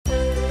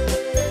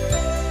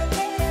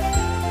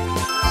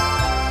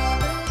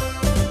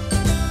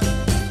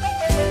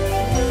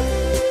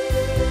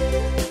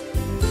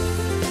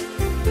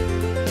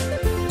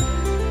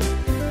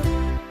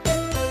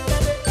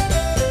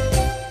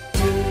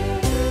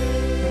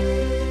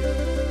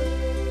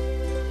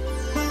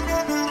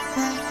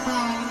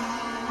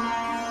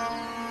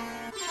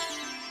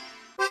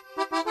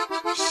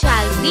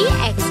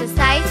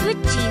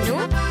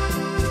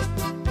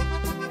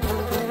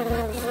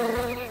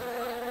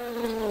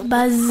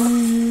Buzz.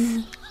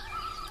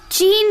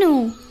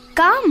 Chinu,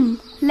 come,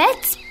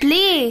 let's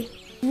play.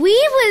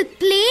 We will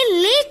play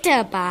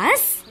later,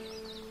 Buzz.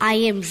 I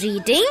am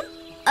reading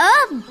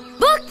a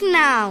book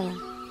now.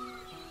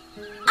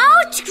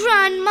 Ouch,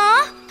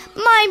 Grandma!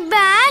 My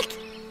back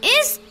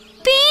is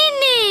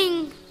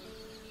paining.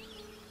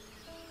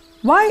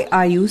 Why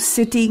are you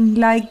sitting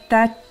like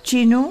that,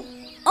 Chinu?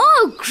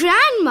 Oh,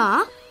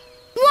 Grandma,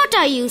 what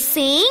are you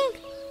saying?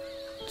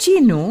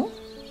 Chinu,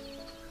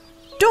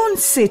 don't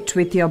sit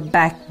with your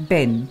back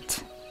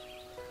bent.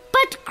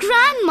 But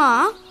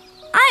Grandma,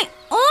 I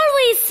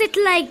always sit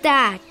like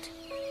that.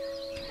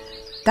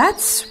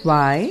 That's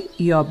why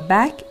your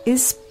back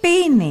is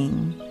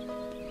paining.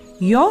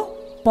 Your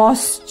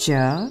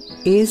posture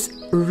is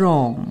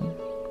wrong.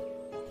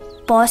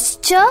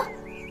 Posture?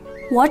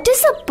 What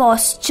is a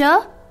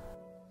posture?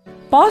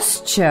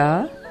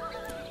 Posture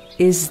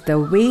is the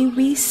way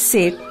we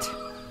sit,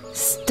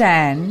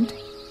 stand,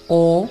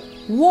 or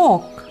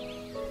walk.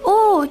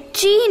 Oh,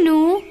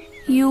 Chinu,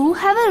 you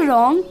have a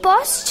wrong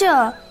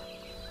posture.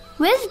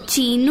 Will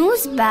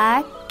Chinu's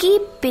back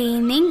keep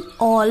paining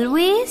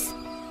always?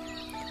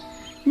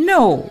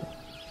 No,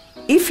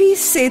 if he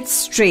sits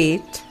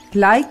straight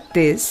like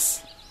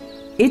this,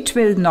 it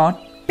will not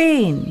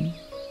pain.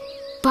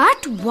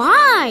 But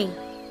why?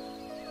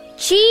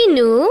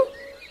 Chinu,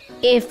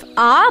 if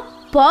our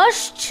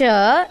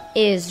posture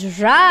is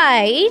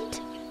right,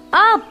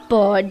 our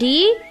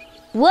body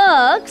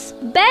works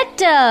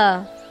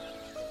better.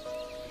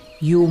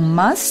 You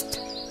must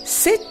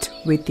sit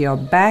with your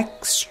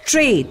back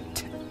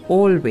straight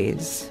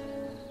always.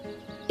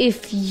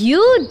 If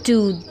you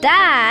do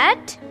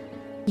that,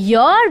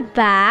 your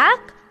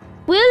back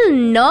will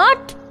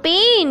not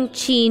pain,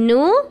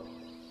 Chinu.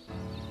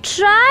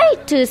 Try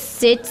to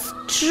sit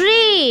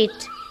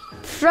straight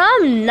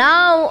from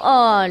now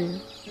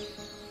on.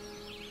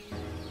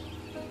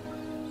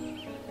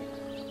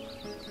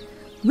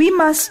 We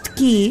must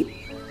keep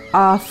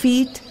our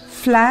feet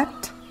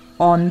flat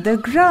on the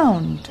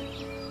ground.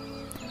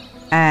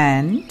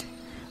 And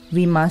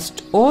we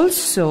must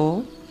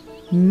also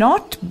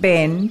not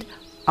bend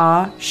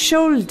our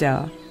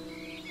shoulder.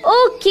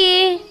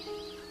 Okay,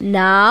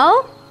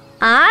 now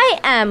I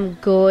am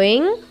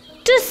going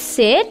to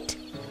sit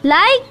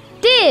like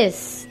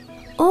this.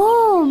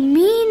 Oh,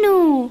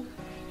 Minu,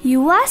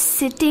 you are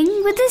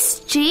sitting with a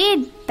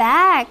straight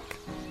back.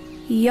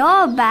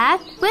 Your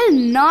back will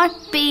not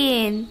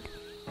pain.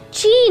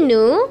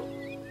 Chinu,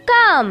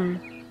 come.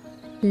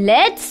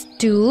 Let's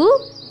do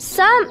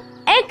some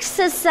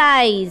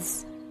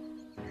exercise.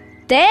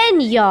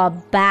 Then your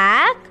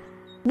back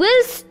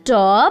will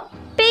stop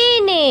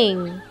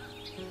paining.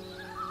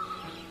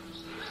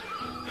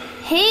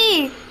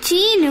 Hey,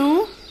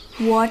 Chinu,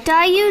 what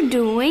are you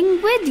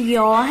doing with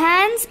your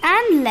hands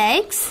and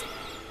legs?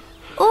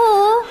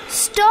 Oh,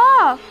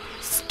 stop,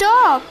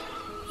 stop.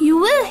 You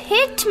will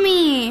hit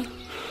me.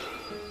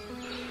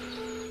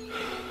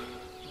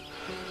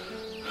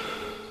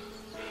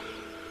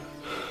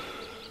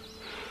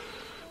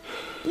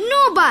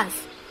 No, Buzz,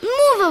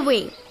 move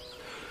away.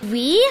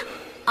 We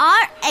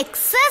are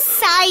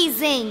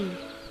exercising.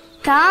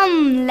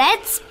 Come,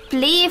 let's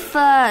play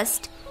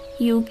first.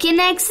 You can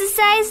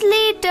exercise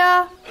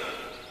later.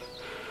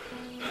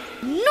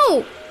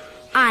 No,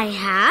 I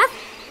have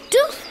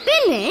to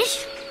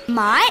finish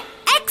my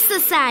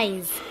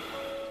exercise.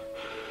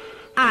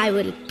 I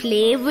will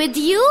play with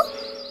you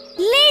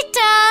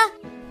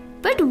later.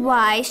 But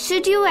why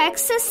should you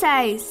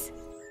exercise?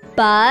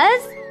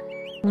 Buzz,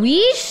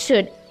 we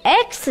should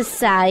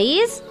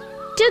exercise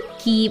to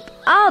keep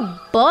our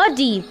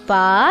body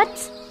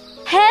parts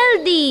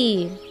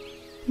healthy.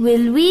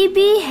 Will we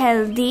be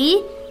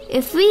healthy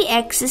if we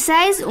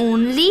exercise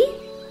only?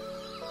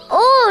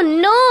 Oh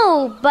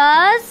no,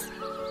 Buzz.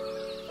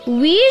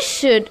 We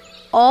should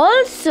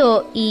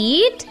also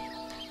eat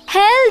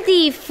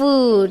healthy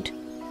food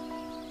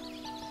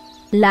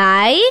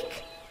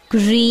like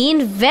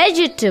green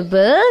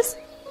vegetables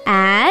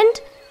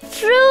and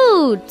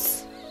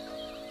fruits.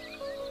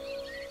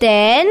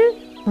 Then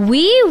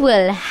we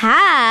will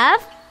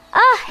have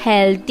a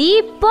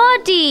healthy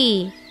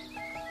body.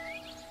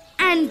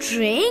 And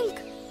drink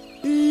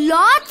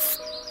lots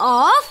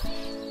of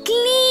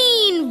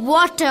clean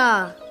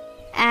water.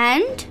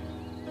 And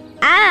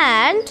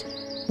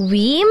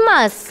we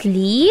must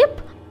sleep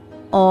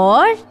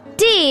or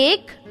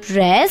take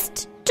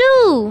rest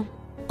too.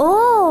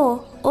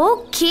 oh,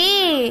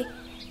 okay.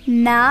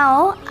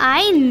 Now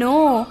I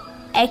know.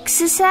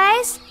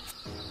 Exercise,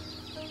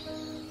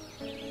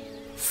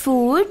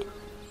 food,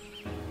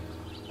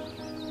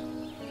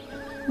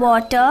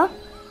 water,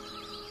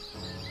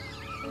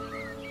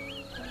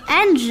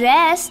 and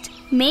rest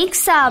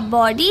makes our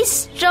body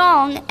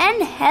strong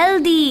and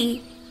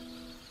healthy.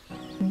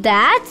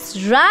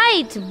 That's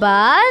right,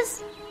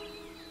 Buzz.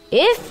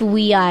 If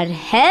we are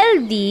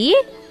healthy,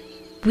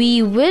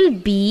 we will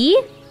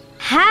be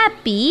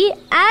happy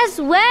as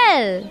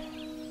well.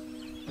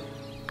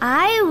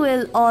 I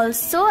will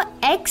also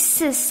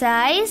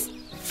exercise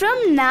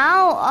from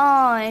now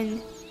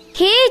on.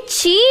 Hey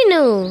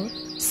Chinu,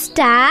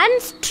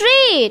 stand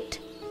straight.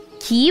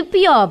 Keep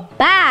your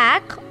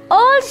back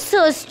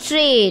also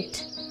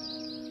straight.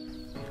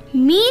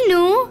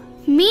 Meenu,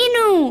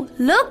 Meenu,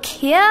 look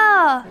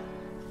here.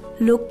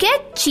 Look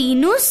at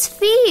Chinu's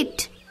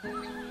feet.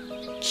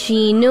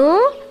 Chinu,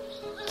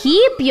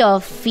 keep your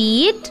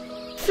feet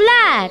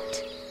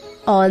flat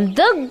on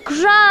the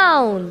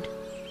ground.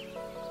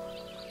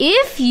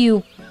 If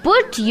you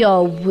put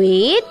your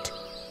weight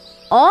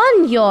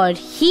on your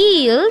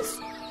heels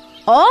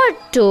or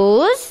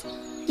toes,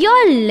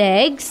 your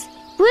legs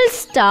will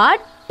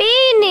start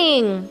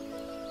paining.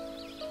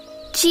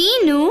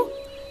 Chinu,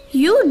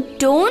 you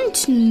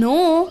don't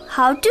know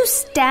how to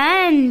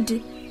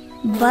stand.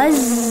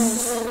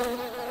 Buzz.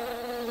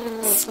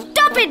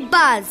 Stop it,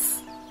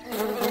 Buzz.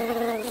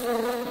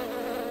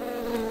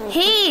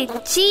 Hey,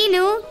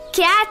 Chinu,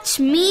 catch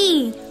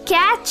me.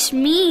 Catch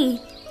me.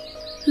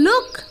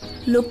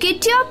 Look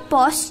at your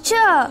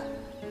posture.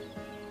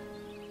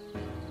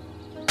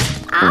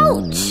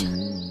 Ouch!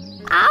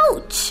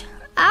 Ouch!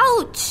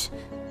 Ouch!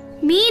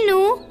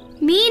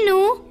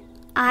 Meenu,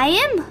 I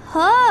am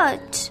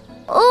hurt.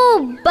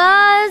 Oh,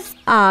 Buzz,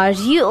 are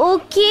you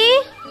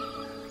okay?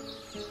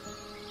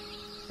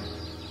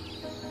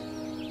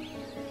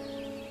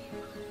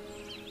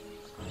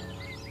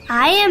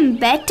 I am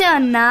better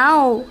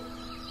now.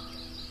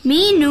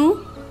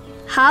 Meenu,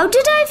 how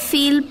did I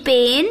feel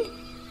pain?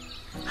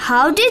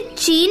 How did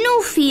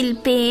Chinu feel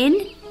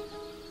pain?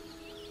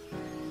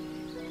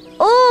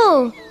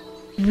 Oh,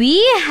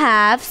 we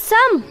have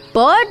some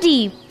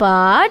body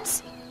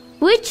parts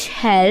which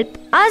help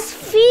us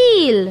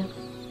feel.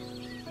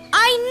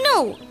 I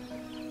know.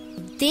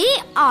 They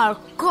are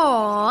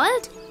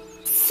called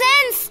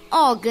sense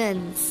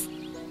organs.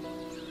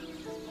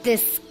 The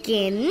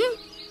skin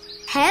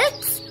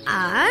helps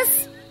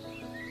us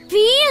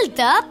feel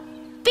the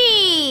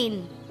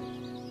pain.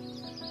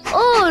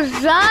 Oh,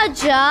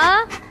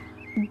 Raja,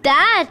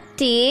 that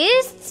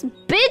tastes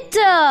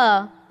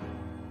bitter.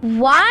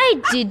 Why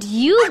did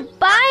you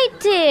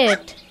bite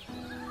it?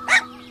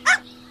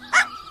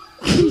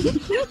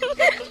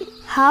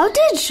 How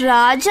did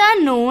Raja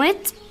know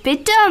it's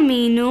bitter,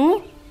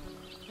 Meenu?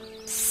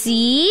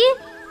 See,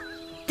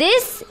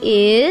 this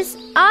is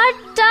our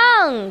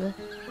tongue.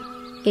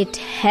 It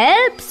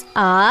helps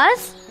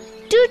us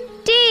to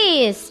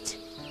taste.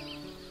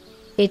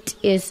 It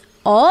is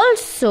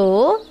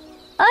also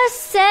a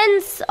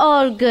sense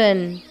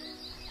organ.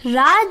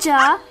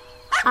 Raja,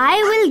 I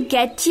will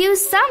get you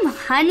some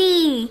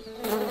honey.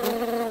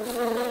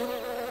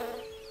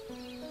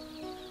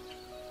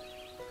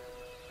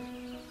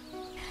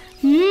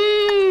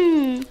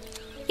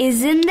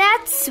 Isn't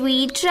that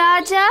sweet,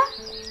 Raja?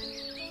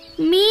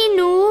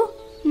 Meenu,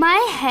 my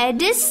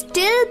head is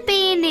still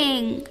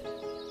paining.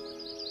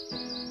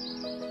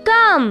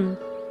 Come,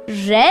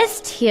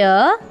 rest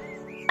here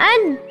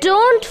and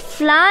don't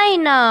fly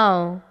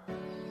now.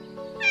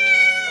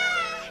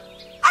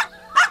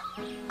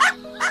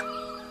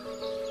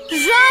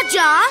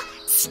 Raja,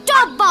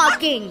 stop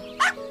barking.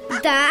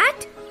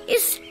 That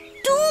is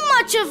too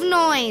much of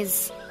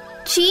noise.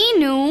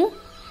 Chinu,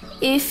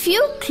 if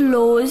you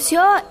close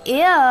your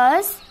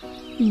ears,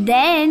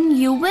 then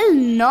you will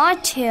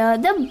not hear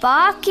the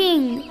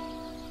barking.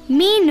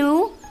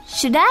 Meenu,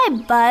 should I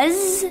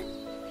buzz?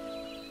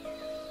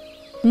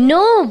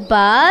 No,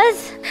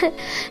 Buzz.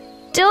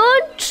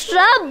 Don't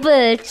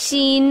trouble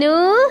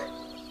Chinu.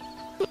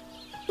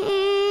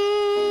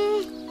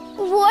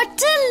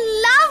 What a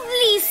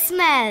lovely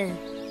smell.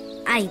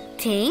 I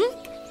think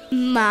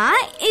Ma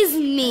is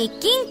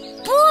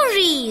making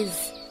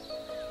puris.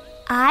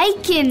 I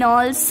can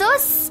also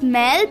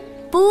smell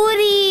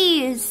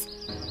puris.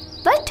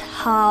 But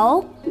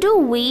how do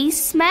we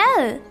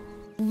smell?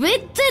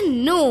 With the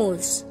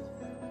nose.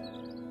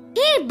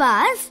 Hey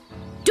Buzz,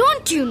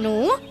 don't you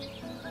know?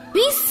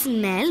 We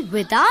smell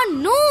with our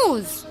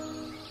nose.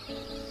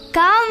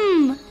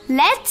 Come,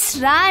 let's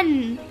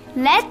run.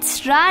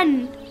 Let's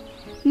run.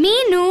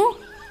 Meenu,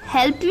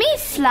 help me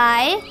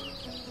fly.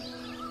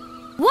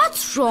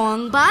 What's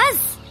wrong, Buzz?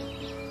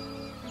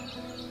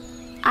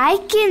 I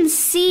can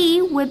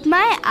see with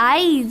my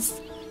eyes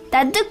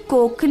that the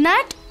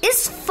coconut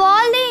is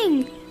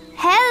falling.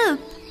 Help!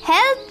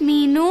 Help,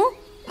 Meenu.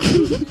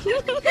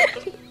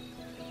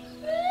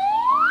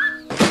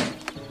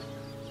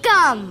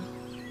 Come,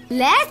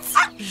 let's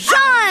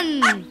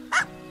run.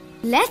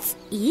 Let's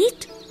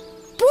eat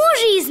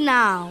puris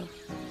now.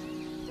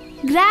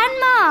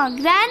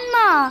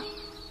 Grandma,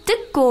 the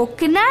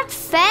coconut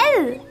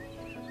fell.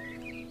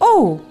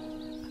 Oh,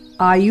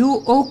 are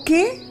you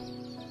okay?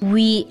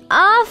 We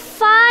are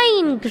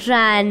fine,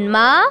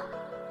 Grandma.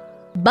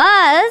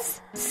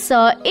 Buzz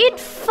saw it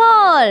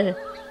fall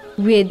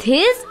with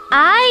his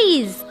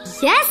eyes.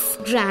 Yes,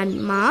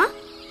 Grandma.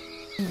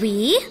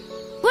 We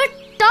were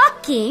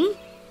talking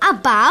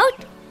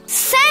about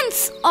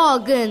sense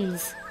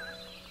organs.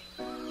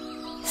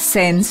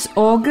 Sense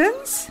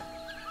organs?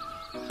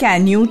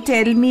 Can you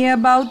tell me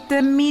about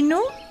them,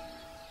 Meenu?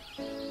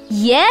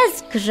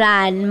 Yes,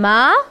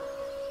 Grandma.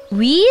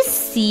 We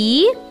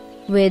see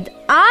with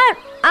our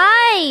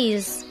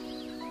eyes.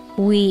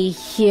 We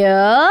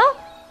hear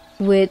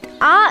with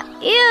our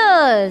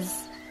ears.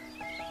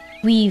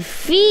 We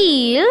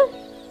feel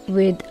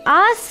with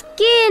our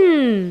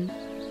skin.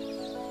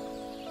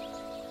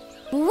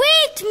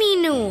 Wait,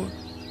 Meenu.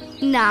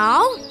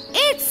 Now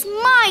it's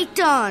my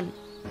turn.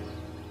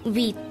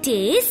 We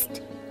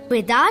taste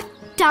with our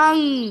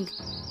tongue.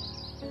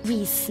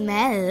 We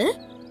smell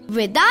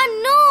with our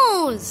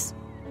nose.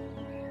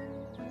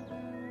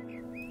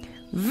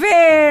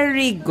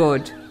 Very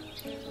good.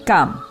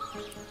 Come,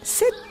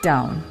 sit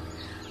down.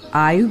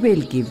 I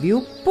will give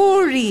you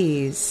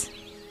puris.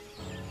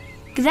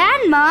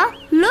 Grandma,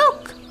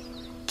 look.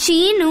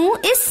 Chinu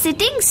is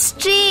sitting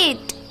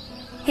straight.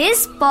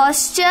 His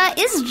posture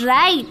is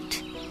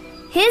right.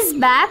 His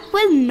back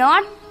will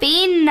not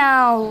pain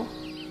now.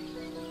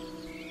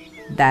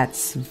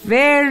 That's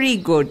very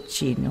good,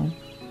 Chinu.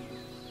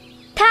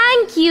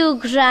 Thank you,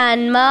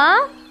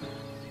 Grandma.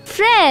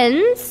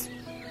 Friends,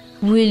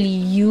 will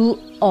you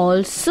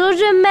also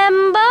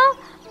remember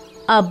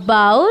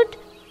about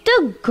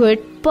the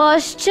good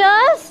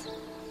postures?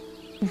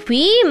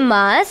 We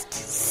must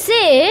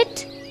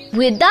sit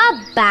with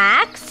our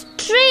back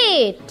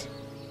straight.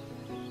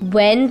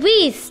 When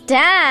we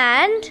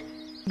stand,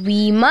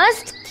 we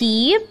must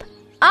keep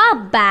our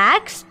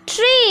back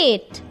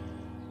straight.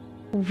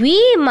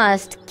 We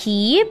must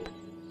keep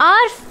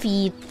our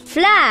feet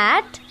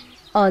flat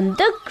on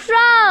the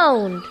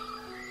ground.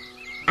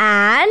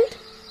 And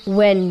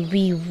when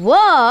we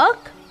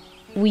walk,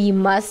 we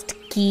must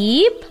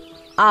keep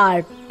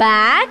our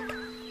back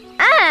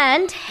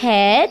and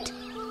head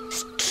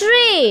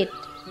straight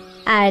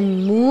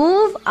and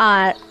move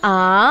our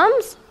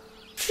arms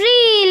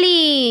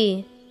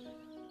freely.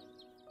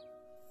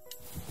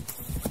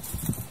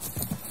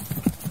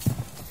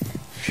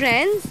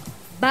 Friends,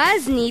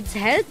 Buzz needs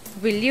help.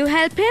 Will you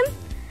help him?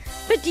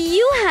 But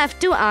you have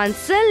to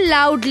answer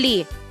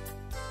loudly.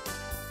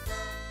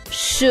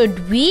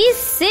 Should we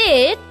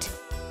sit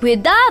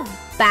with our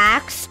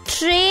back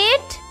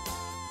straight?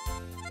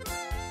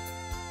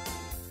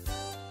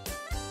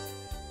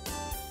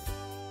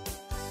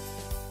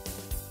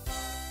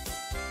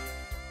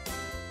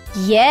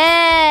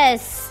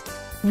 Yes,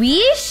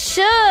 we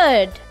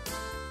should.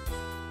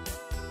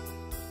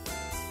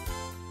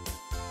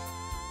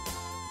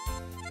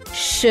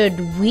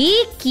 Should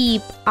we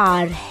keep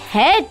our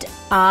head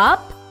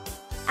up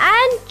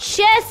and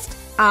chest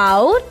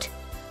out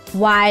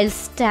while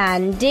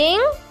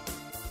standing?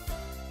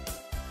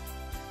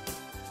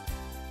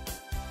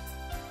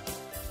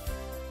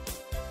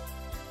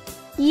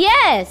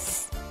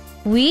 Yes,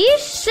 we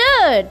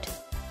should.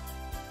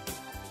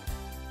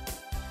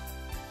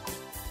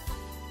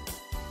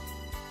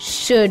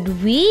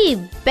 Should we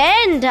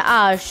bend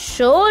our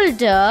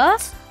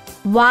shoulders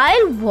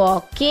while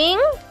walking?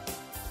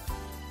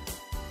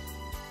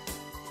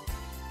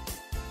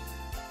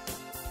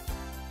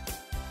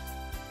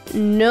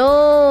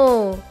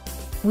 No,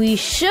 we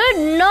should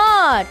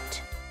not.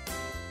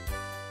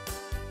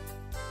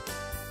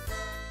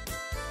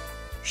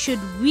 Should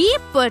we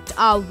put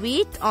our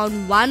weight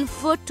on one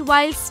foot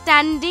while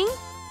standing?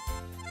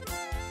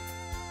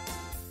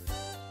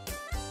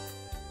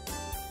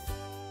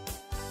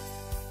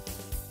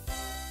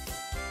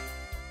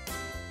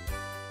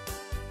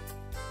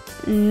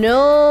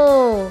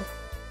 No,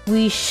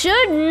 we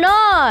should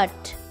not.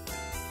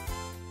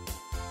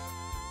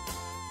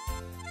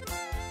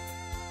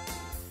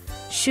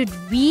 Should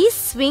we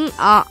swing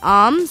our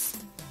arms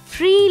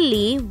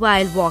freely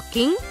while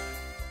walking?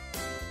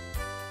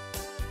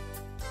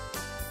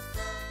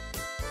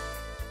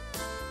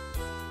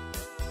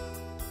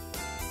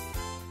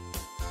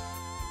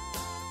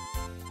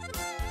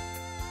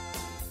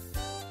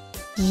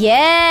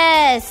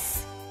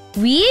 Yes,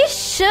 we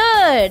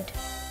should.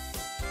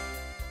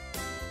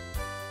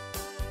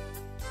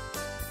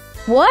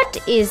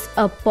 What is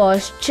a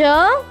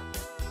posture?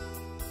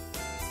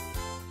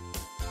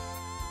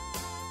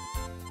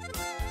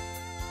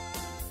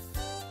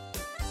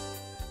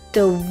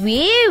 The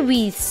way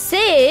we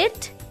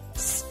sit,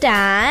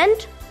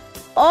 stand,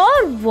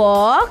 or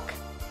walk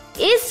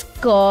is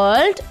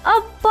called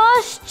a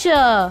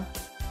posture.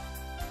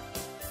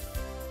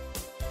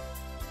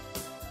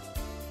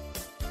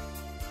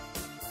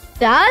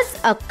 Does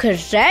a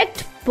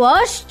correct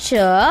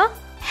posture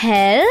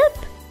help?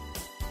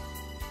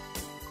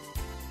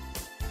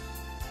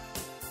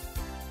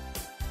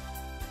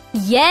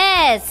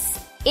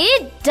 Yes,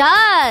 it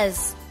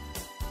does.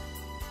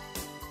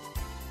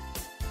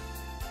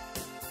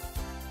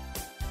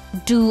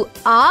 Do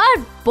our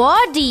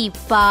body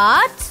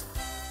parts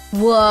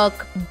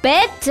work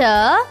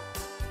better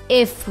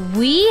if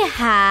we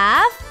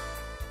have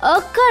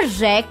a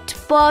correct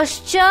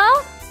posture?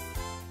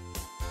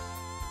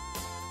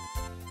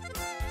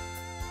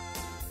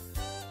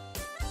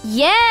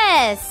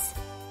 Yes,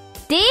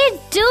 they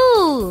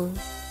do.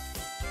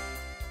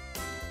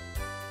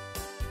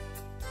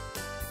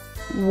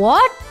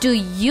 What do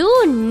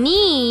you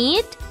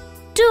need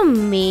to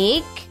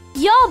make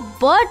your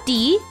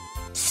body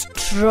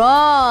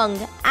strong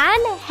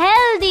and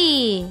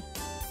healthy?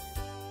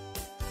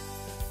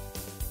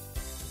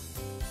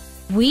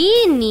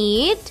 We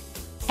need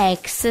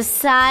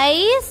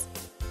exercise,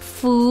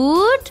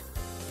 food,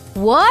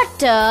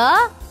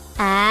 water,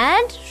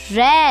 and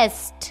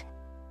rest.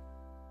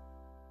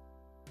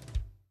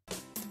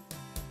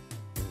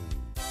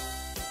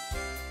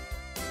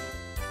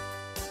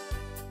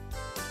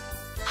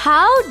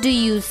 How do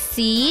you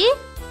see?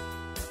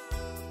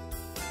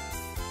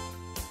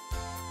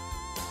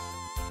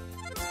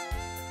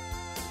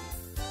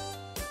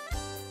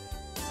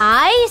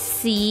 I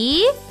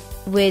see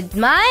with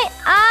my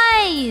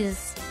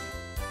eyes.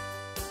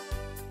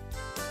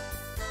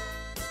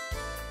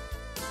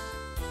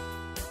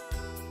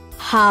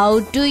 How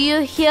do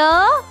you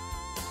hear?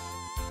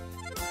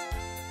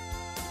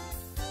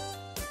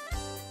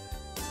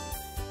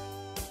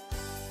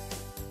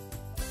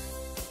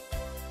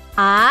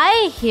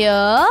 I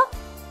hear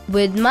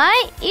with my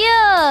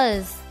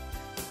ears.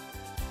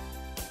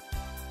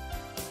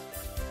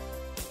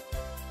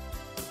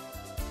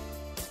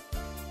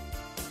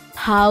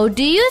 How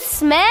do you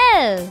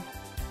smell?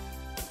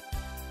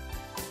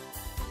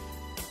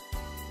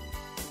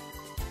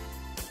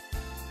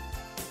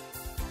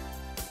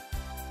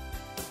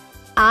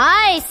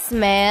 I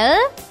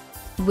smell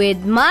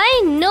with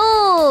my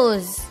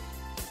nose.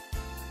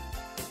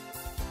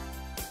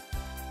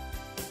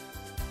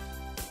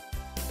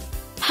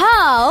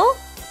 How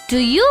do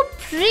you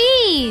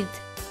breathe?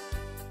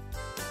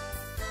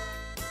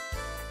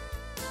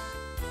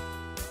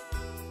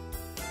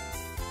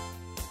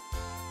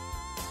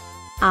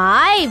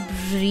 I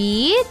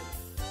breathe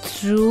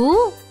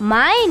through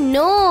my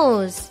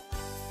nose.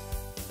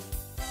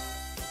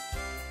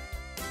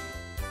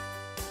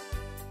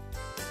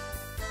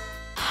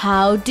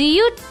 How do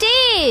you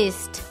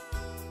taste?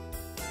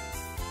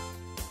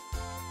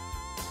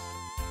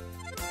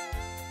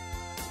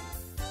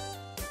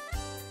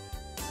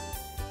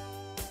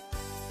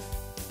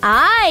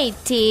 I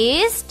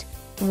taste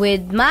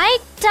with my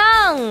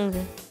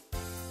tongue.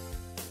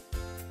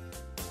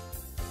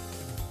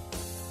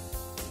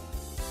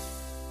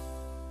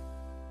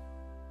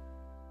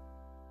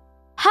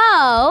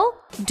 How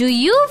do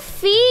you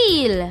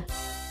feel?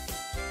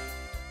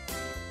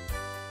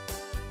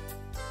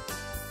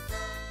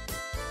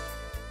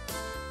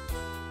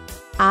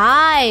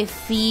 I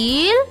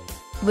feel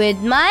with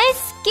my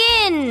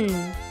skin.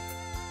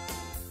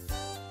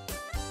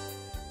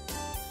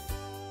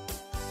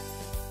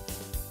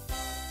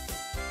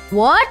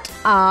 What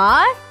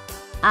are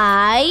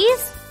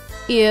eyes,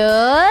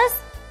 ears,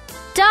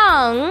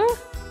 tongue,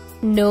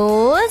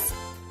 nose,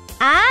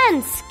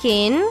 and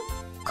skin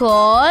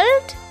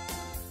called?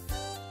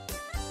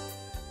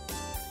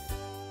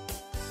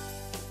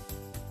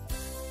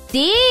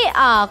 They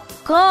are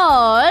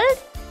called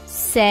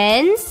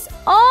sense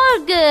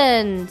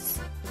organs.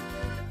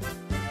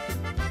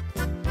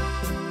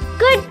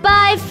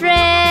 Goodbye,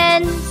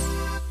 friends.